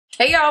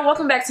Hey y'all,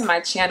 welcome back to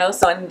my channel.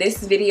 So in this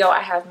video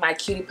I have my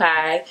cutie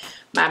pie,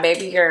 my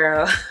baby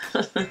girl,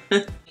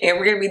 and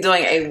we're gonna be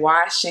doing a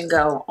wash and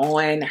go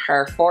on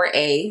her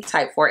 4A,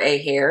 type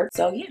 4A hair.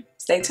 So yeah,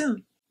 stay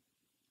tuned.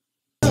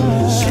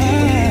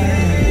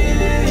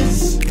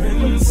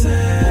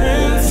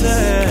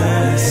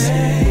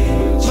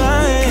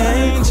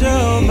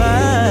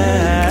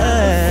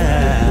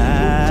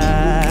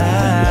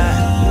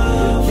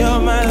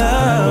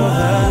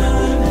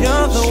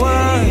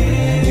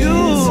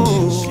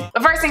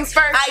 First things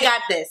first, I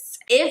got this.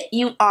 If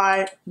you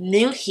are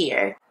new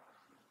here,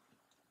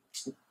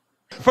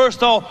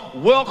 first off,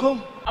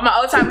 welcome. all my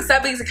old time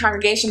subbies, the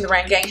congregation, the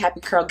Rain Gang,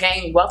 Happy Curl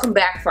Gang, welcome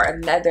back for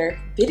another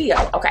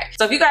video. Okay,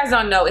 so if you guys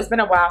don't know, it's been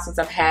a while since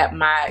I've had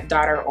my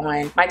daughter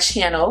on my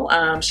channel.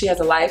 She has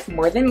a life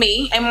more than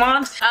me, and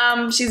mom,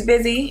 she's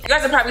busy. You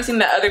guys have probably seen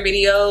the other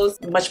videos,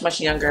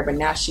 much younger, but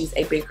now she's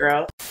a big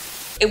girl.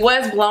 It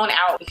was blown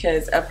out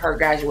because of her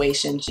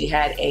graduation. She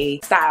had a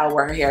style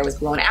where her hair was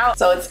blown out.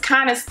 So it's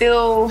kind of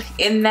still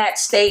in that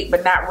state,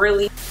 but not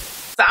really.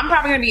 So I'm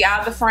probably gonna be out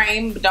of the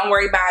frame, but don't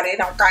worry about it,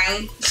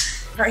 okay?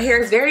 Her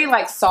hair is very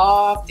like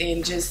soft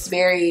and just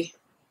very...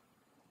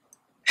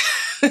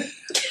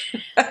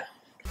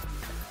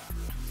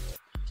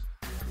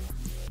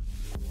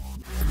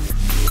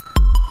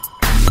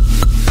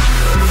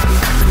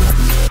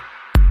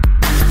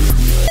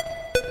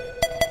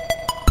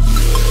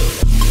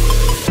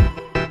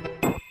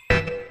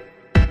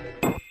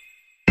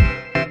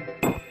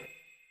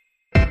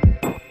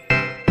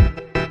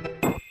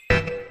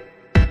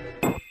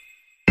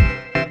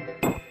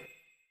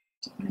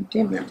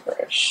 dimmer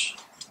brush.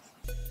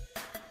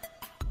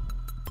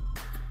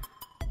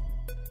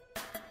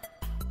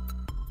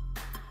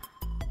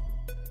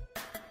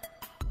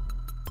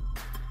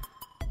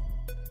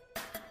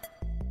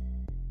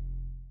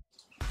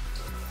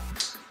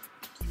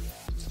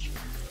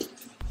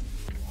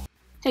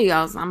 Hey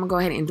y'all, so I'm gonna go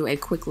ahead and do a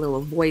quick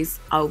little voice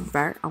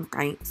over.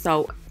 Okay,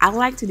 so I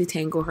like to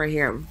detangle her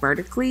hair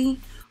vertically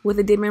with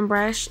a dimming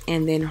brush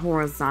and then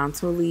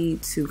horizontally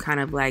to kind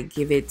of like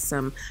give it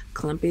some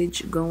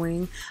clumpage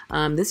going.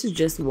 This is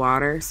just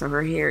water, so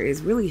her hair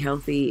is really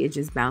healthy. It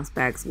just bounces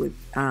back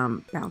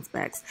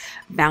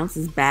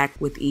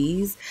with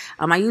ease.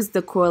 I use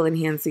the Coil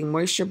Enhancing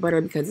Moisture Butter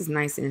because it's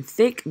nice and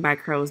thick by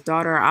Curl's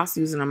Daughter. I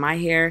also use it on my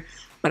hair,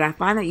 but I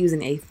find that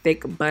using a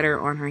thick butter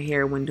on her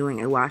hair when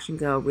doing a wash and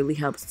go really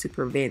helps to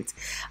prevent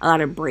a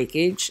lot of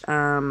breakage.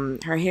 Her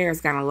hair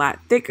has gotten a lot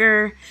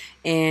thicker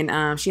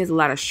and she has a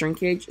lot of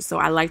shrinkage, so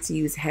I like to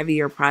use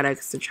heavier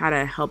products to try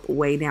to help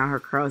weigh down her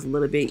curls a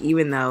little bit,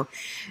 even though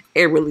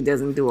it really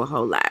doesn't do a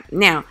whole lot.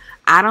 Now,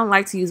 I don't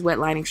like to use Wet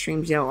Line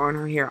Extreme Gel on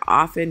her hair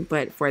often,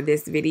 but for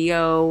this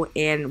video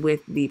and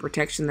with the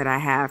protection that I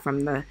have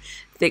from the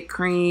thick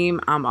cream,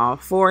 I'm all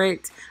for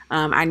it.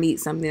 I need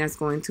something that's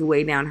going to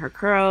weigh down her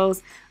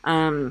curls.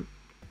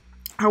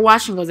 Her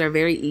wash and goes are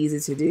very easy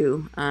to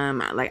do.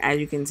 Like as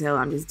you can tell,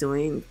 I'm just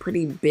doing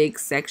pretty big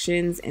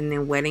sections and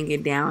then wetting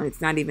it down.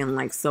 It's not even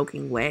like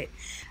soaking wet.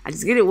 I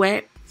just get it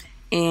wet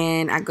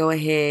and I go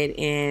ahead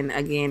and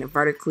again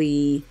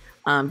vertically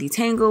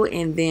detangle,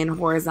 and then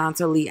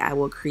horizontally I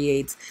will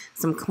create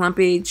some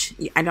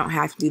clumpage. I don't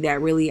have to do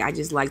that really. I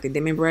just like the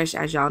dimming brush,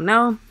 as y'all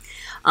know.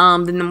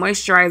 Then the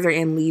moisturizer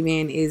and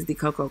leave-in is the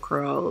Cocoa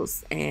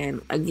Curls,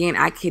 and again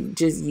I could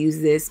just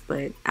use this,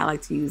 but I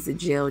like to use the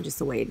gel just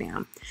to weigh it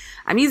down.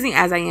 I'm using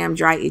As I Am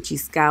Dry Itchy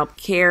Scalp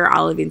Care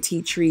Olive and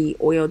Tea Tree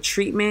Oil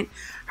Treatment.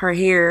 Her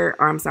hair,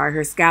 or I'm sorry,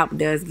 her scalp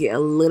does get a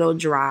little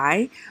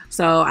dry,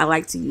 so I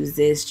like to use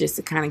this just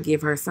to kind of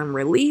give her some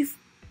relief.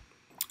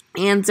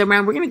 And so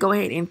we're going to go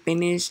ahead and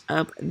finish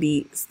up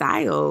the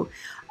style.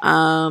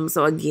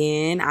 So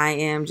again, I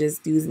am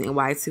just using a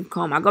wide tooth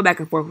comb. I go back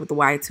and forth with the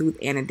wide tooth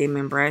and a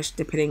dimming brush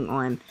depending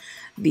on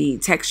the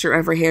texture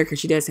of her hair, because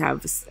she does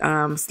have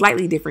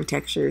slightly different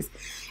textures.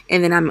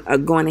 And then I'm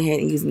going ahead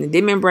and using the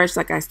dimming brush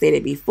like I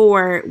stated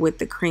before with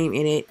the cream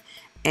in it.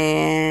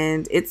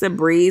 And it's a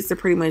breeze to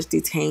pretty much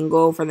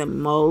detangle for the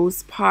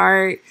most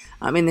part.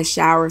 In the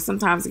shower,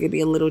 sometimes it can be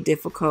a little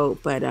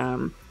difficult, but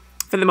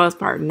for the most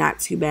part, not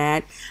too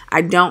bad.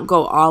 I don't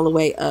go all the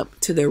way up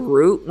to the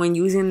root when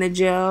using the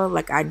gel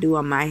like I do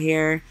on my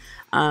hair.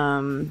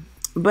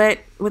 But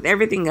with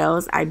everything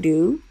else, I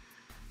do.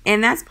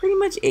 And that's pretty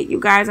much it,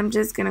 you guys. I'm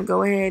just going to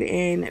go ahead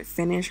and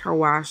finish her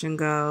wash and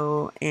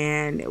go,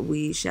 and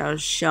we shall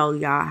show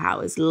y'all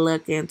how it's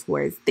looking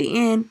towards the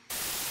end.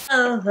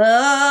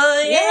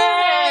 oh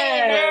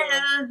yeah,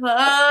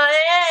 oh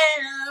yeah.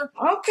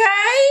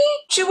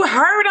 Okay, you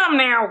heard him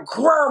now,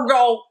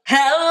 girl.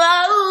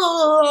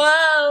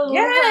 Hello.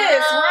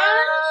 Yes,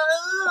 right?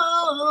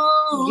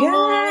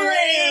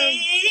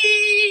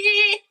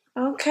 Yes.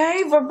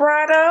 Okay,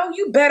 vibrato.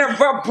 You better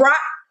vibrato.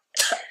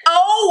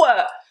 Oh,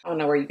 I don't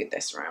know where you get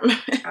this from.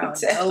 Oh,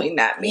 definitely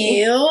no. not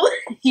me.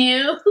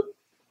 You.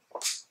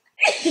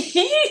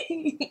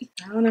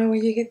 I don't know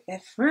where you get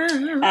that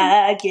from.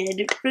 I get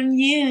it from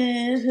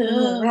you.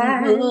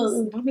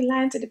 Don't be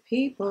lying to the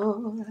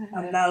people.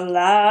 I'm not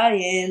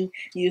lying.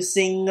 You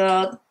sing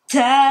all the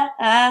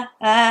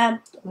time.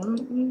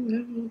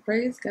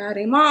 Praise God,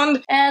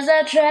 amen. As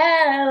I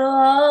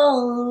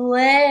travel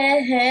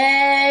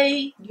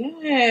away.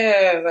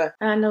 Yeah,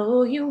 I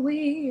know you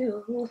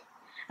will.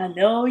 I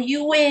know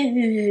you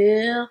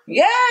will.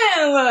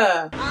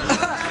 Yeah.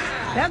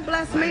 That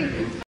bless me.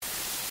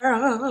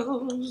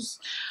 Girls.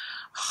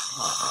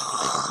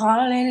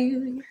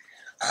 Hallelujah.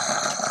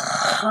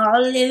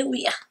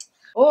 Hallelujah.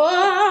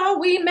 Oh,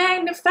 we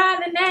magnify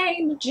the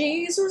name of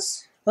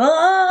Jesus.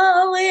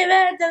 Oh, we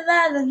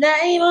magnify the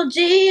name of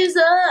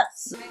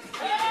Jesus.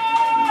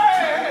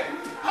 Hey!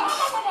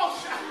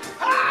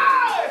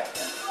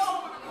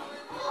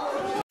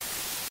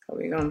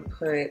 We're gonna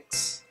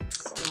put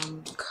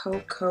some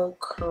cocoa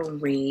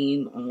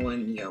cream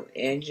on your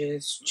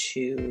edges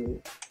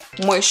to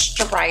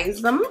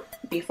moisturize them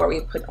before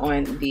we put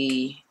on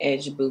the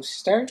edge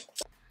booster.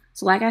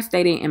 So like I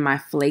stated in my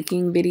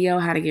flaking video,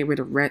 how to get rid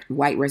of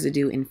white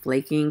residue in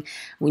flaking,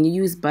 when you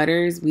use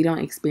butters, we don't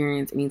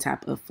experience any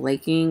type of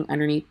flaking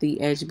underneath the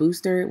edge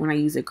booster. When I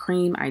use a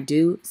cream, I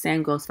do.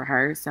 Same goes for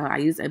her. So I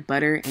use a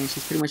butter and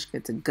she's pretty much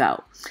good to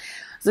go.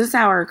 So this is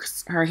how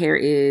her hair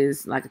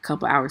is like a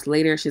couple hours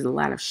later. She has a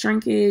lot of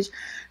shrinkage.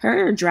 Her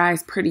hair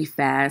dries pretty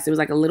fast. It was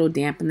like a little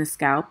damp in the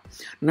scalp.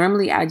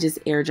 Normally I just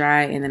air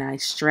dry and then I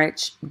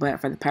stretch,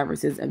 but for the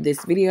purposes of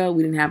this video,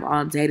 we didn't have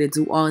all day to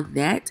do all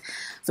that.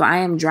 So I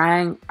am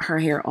drying her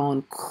hair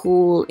on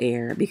cool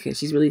air because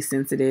she's really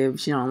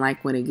sensitive. She don't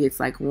like when it gets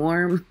like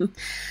warm.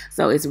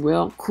 So it's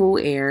real cool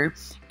air.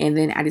 And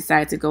then I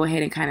decided to go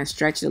ahead and kind of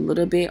stretch it a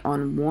little bit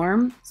on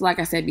warm. So like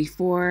I said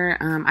before,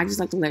 I just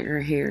like to let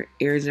her hair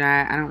air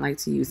dry. I don't like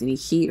to use any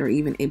heat or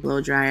even a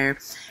blow dryer.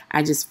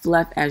 I just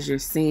fluff as you're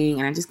seeing,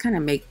 and I just kind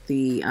of make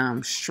the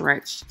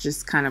stretch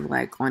just kind of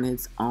like on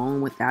its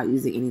own without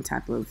using any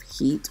type of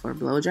heat or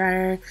blow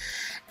dryer.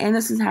 And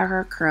this is how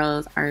her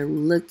curls are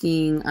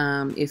looking.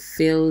 It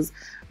feels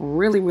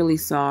really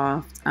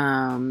soft.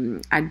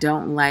 I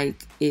don't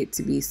like it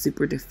to be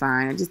super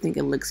defined. I just think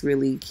it looks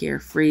really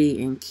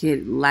carefree and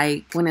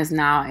kid-like when it's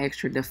now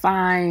extra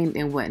defined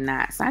and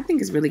whatnot. So I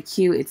think it's really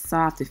cute. It's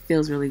soft. It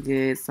feels really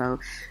good. So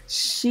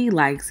she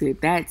likes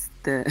it. That's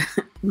the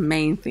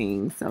main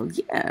thing. So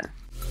yeah.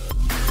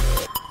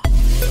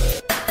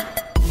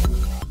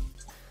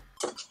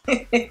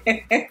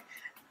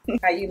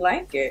 How you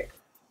like it?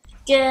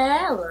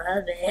 Yeah, I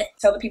love it.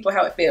 Tell the people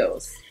how it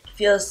feels. It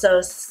feels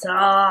so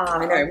soft.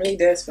 I know, it really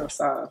does feel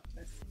soft.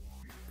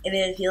 And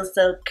it feels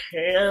so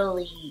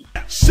curly.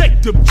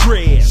 Shake them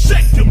dreads,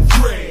 shake them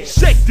dreads,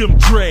 shake them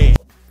dreads.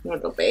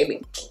 Little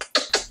baby.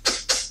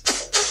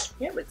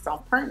 It looks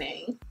so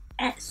pretty.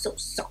 That's so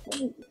soft.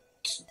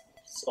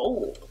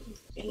 So,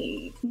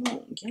 hey, come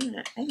on,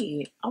 yeah,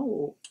 hey,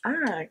 oh,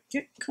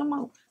 come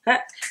on.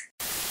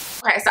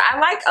 Okay, so I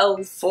like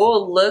a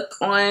full look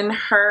on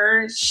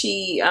her.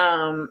 She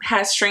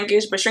has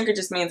shrinkage, but shrinkage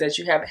just means that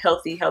you have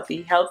healthy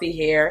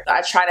hair. So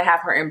I try to have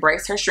her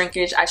embrace her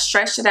shrinkage. I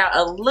stretched it out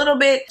a little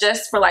bit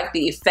just for like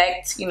the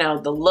effect, you know,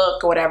 the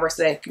look or whatever,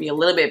 so that it can be a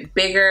little bit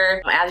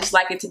bigger. I just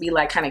like it to be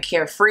like kind of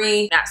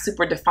carefree, not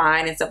super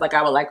defined and stuff like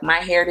I would like my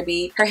hair to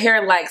be. Her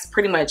hair likes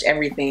pretty much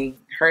everything.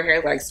 Her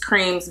hair likes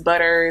creams,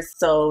 butters,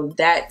 so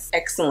that's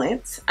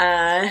excellent.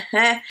 But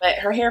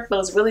her hair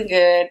feels really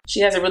good.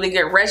 She has a really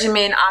good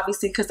regimen,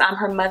 obviously, because I'm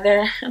her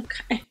mother.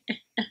 Okay.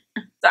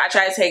 So I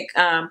try to take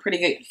pretty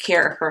good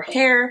care of her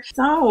hair.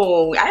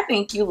 So I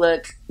think you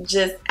look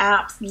just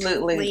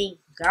absolutely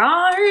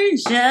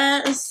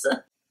gorgeous.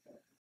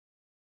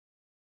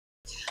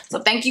 So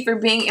thank you for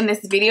being in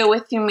this video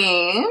with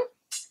me.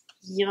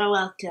 You're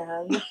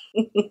welcome.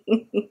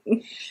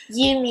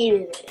 You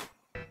needed it.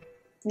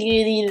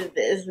 You needed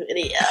this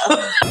video.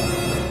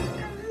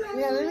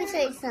 No, let me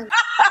say something.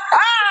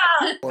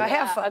 A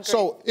heifer.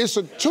 So it's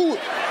a two. A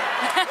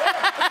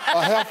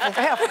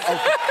heifer. Okay.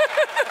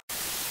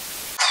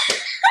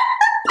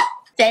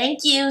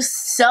 Thank you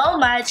so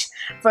much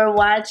for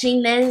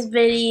watching this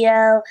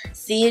video.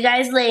 See you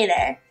guys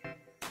later.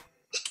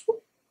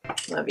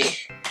 Love you.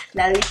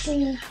 Love you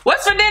too.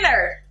 What's for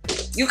dinner?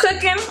 You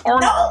cooking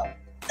or no?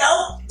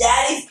 No,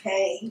 Daddy's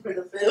paying for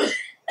the food.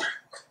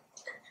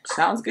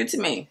 Sounds good to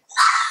me.